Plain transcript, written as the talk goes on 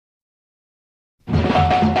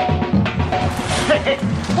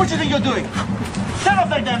What do you think you're doing? Shut up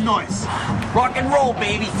that damn noise! Rock and roll,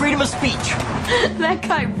 baby. Freedom of speech. That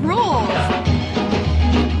guy rules.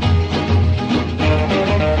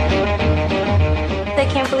 I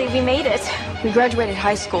can't believe we made it. We graduated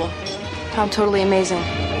high school. How totally amazing.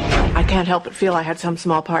 I can't help but feel I had some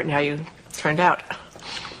small part in how you turned out.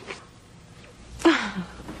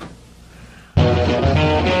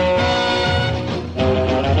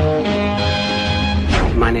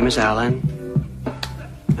 My name is Alan,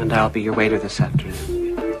 and I'll be your waiter this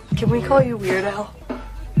afternoon. Can we call you Weird Al?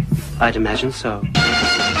 I'd imagine so.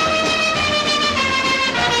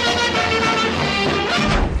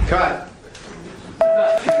 Cut.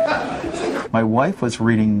 My wife was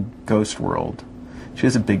reading Ghost World. She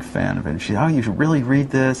was a big fan of it. She said, oh, you should really read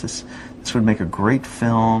this. This would make a great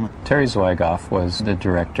film. Terry Zwigoff was the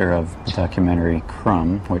director of the documentary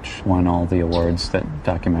Crumb, which won all the awards that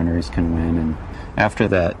documentaries can win. And after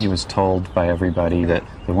that, he was told by everybody that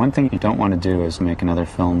the one thing you don't want to do is make another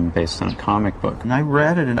film based on a comic book. And I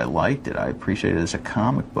read it and I liked it. I appreciated it as a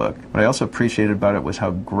comic book. What I also appreciated about it was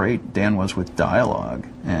how great Dan was with dialogue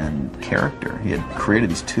and character. He had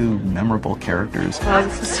created these two memorable characters. Wow,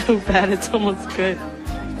 this is so bad, it's almost good.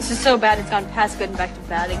 This is so bad it's gone past good and back to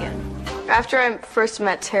bad again. After I first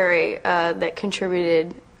met Terry, that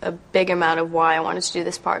contributed a big amount of why I wanted to do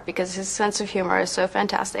this part, because his sense of humor is so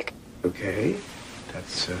fantastic. Okay,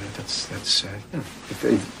 that's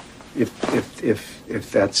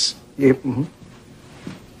if that's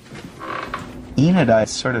Enid, I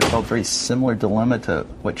sort of felt very similar dilemma to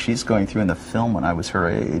what she's going through in the film when I was her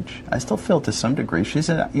age. I still feel to some degree she's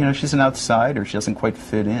an outsider. She doesn't quite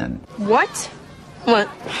fit in. What? What?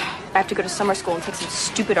 I have to go to summer school and take some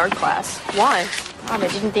stupid art class. Why? Mom, I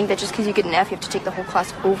didn't think that just because you get an F, you have to take the whole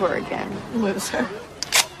class over again. Loser.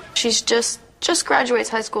 She's just graduates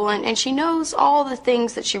high school, and she knows all the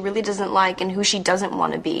things that she really doesn't like and who she doesn't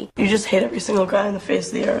want to be. You just hate every single guy on the face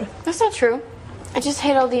of the earth. That's not true. I just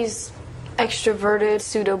hate all these extroverted,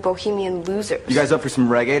 pseudo-bohemian losers. You guys up for some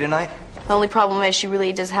reggae tonight? The only problem is she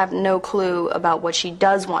really does have no clue about what she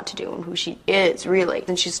does want to do and who she is, really.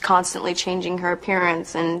 And she's constantly changing her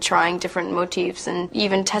appearance and trying different motifs and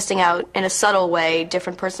even testing out, in a subtle way,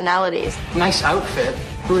 different personalities. Nice outfit.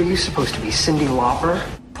 Who are you supposed to be, Cyndi Lauper?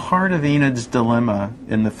 Part of Enid's dilemma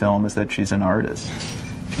in the film is that she's an artist.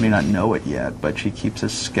 She may not know it yet, but she keeps a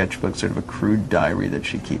sketchbook, sort of a crude diary that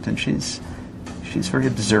she keeps, and she's very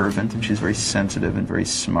observant, and she's very sensitive and very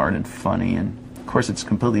smart and funny, and of course it's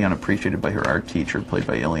completely unappreciated by her art teacher, played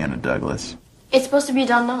by Ileana Douglas. It's supposed to be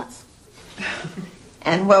Don Knotts.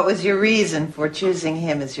 And what was your reason for choosing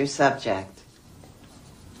him as your subject?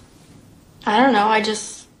 I don't know, I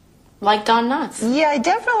just like Don Knotts. Yeah, I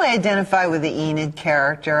definitely identify with the Enid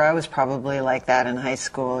character. I was probably like that in high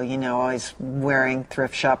school, you know, always wearing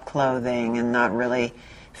thrift shop clothing and not really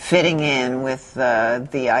fitting in with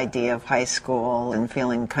the idea of high school and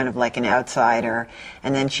feeling kind of like an outsider.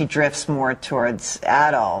 And then she drifts more towards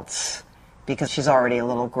adults because she's already a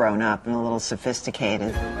little grown up and a little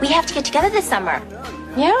sophisticated. We have to get together this summer.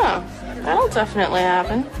 Yeah, that'll definitely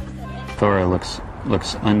happen. Thora looks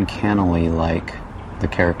uncannily like the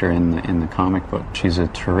character in the comic book. She's a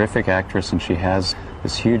terrific actress, and she has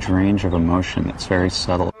this huge range of emotion that's very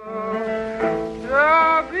subtle.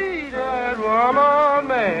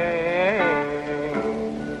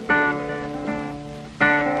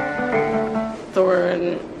 Thora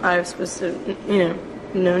and I have supposed to,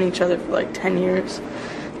 known each other for like 10 years.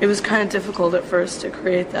 It was kind of difficult at first to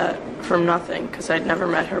create that from nothing, because I'd never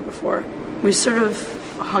met her before. We sort of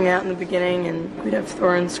hung out in the beginning, and we'd have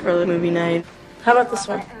Thora and Scarlett movie night. How about this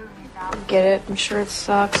one? Get it? I'm sure it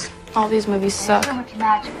sucks. All these movies suck.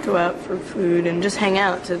 Go out for food and just hang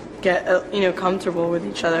out to get, comfortable with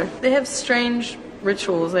each other. They have strange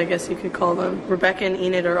rituals, I guess you could call them. Rebecca and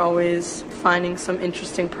Enid are always finding some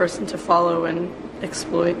interesting person to follow and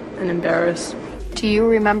exploit and embarrass. Do you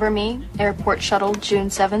remember me? Airport shuttle, June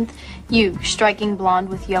 7th. You, striking blonde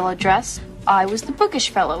with yellow dress. I was the bookish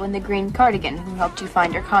fellow in the green cardigan who helped you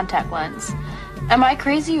find your contact lens. Am I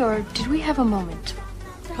crazy, or did we have a moment?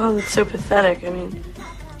 Oh, that's so pathetic. I mean,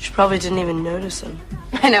 she probably didn't even notice him.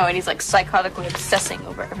 I know, and he's like psychotically obsessing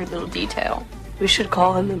over every little detail. We should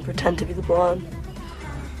call him and pretend to be the blonde.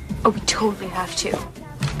 Oh, we totally have to.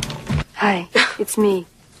 Hi, it's me.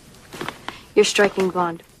 You're striking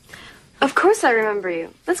blonde. Of course I remember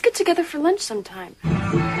you. Let's get together for lunch sometime.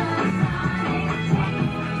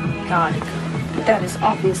 God, that is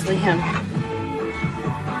obviously him.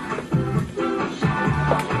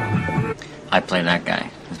 I play that guy.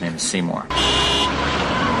 His name is Seymour.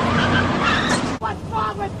 What's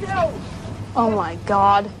wrong with you? Oh my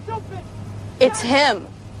God. It's him.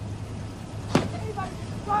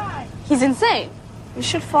 He's insane. We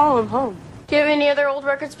should follow him home. Do you have any other old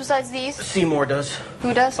records besides these? Seymour does.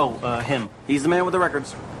 Who does? Oh, him. He's the man with the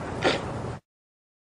records.